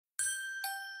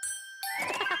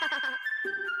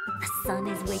sun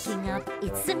is waking up,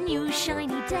 it's a new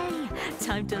shiny day.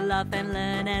 Time to laugh and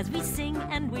learn as we sing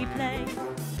and we play.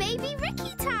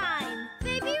 BabyRiki time!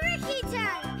 BabyRiki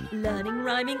time! Learning,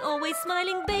 rhyming, always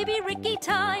smiling, BabyRiki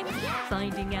time.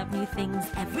 Finding out new things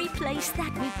every place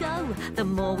that we go. The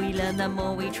more we learn, the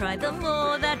more we try, the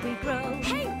more that we grow.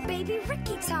 Hey,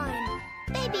 BabyRiki time!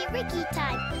 BabyRiki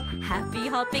time! Happy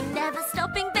hopping, never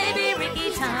stopping,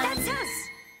 BabyRiki time. That's us!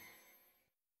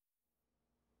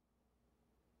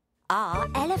 Our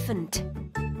elephant.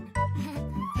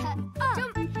 Jump,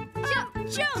 jump,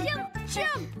 jump, jump,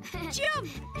 jump, jump.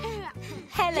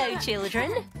 Hello,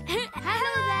 children.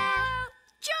 Hello there.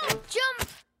 Jump, jump.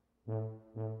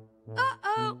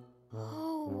 Uh-oh.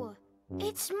 Oh,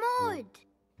 it's mud.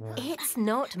 It's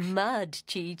not mud,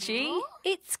 Chichi.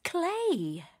 It's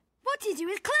clay. What do you do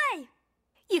with clay?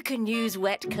 You can use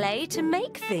wet clay to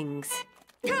make things.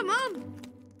 Come on.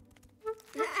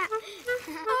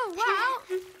 Oh, wow.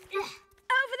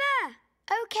 Over there.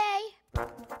 Okay.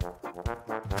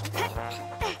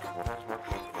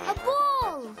 A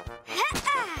ball.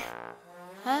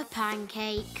 A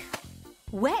pancake.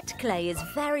 Wet clay is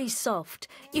very soft.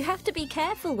 You have to be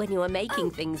careful when you are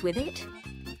making things with it.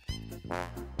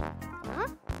 Huh?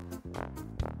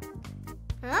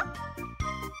 Huh?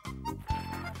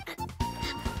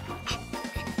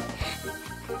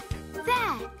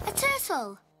 There, a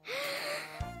turtle.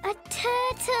 A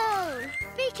turtle!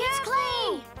 Be careful! It's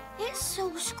clay! It's so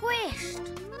squished.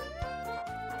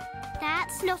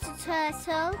 That's not a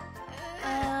turtle.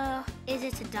 Is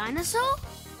it a dinosaur?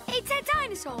 It's a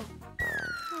dinosaur.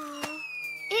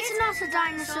 It's not a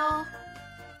dinosaur.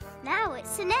 Now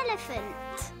it's an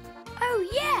elephant. Oh,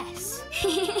 yes.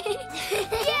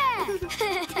 Yeah.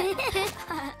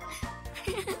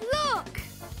 Look.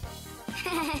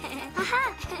 Aha.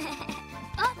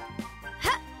 Up.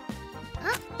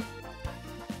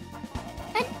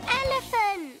 An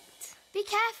elephant! Be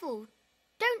careful.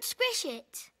 Don't squish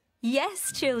it.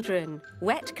 Yes, children.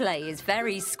 Wet clay is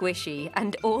very squishy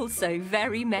and also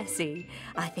very messy.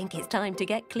 I think it's time to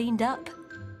get cleaned up.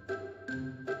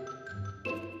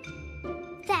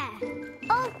 There.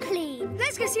 All clean.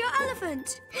 Let's go see our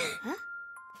elephant. Huh?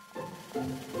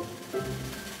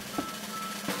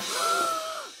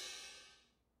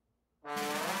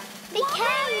 Be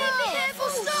careful!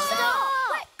 Stop!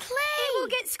 Wet clay! It will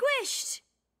get squished.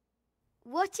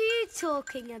 What are you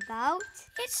talking about?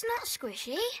 It's not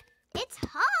squishy. It's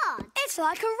hard. It's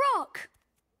like a rock.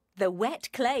 The wet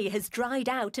clay has dried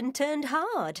out and turned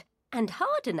hard. And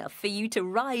hard enough for you to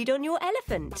ride on your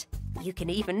elephant. You can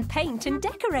even paint and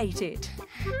decorate it.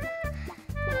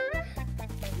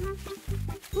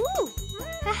 Ooh!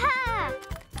 Ha-ha!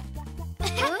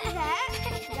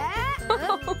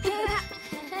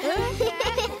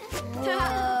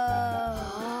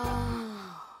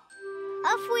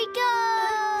 Off we go!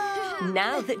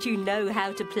 Now that you know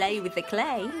how to play with the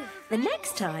clay, the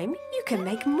next time you can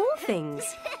make more things.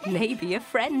 Maybe a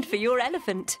friend for your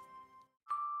elephant.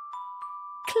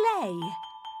 Clay.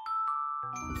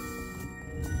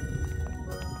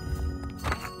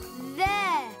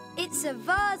 There! It's a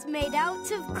vase made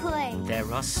out of clay.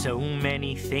 There are so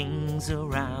many things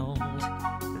around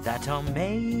that are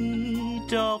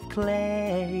made of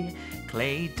clay.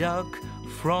 Clay dug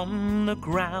from the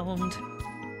ground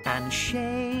and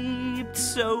shaped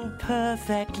so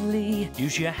perfectly.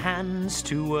 Use your hands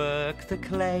to work the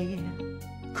clay.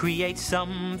 Create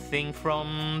something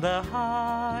from the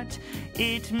heart.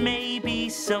 It may be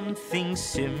something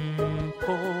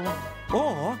simple,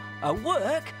 or a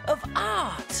work of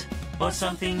art, or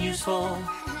something useful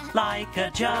like a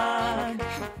jug,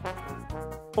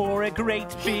 or a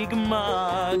great big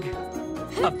mug.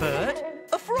 A bird,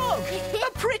 a frog,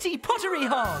 a pretty pottery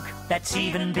hog that's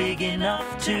even big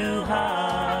enough to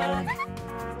hug.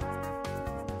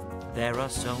 There are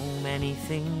so many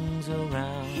things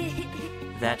around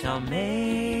that are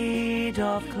made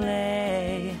of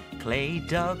clay. Clay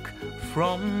dug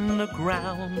from the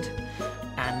ground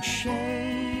and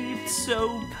shaped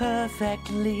so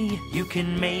perfectly. You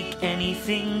can make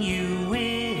anything you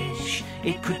wish.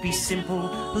 It could be simple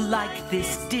like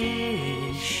this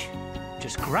dish.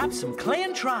 Just grab some clay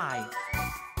and try.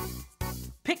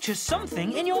 Picture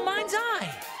something in your mind's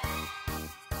eye.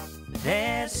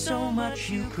 There's so much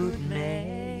you could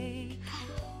make.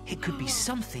 It could be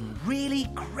something really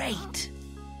great,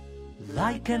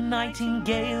 like a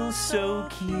nightingale so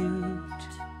cute,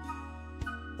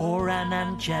 or an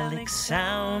angelic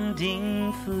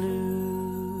sounding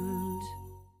flute.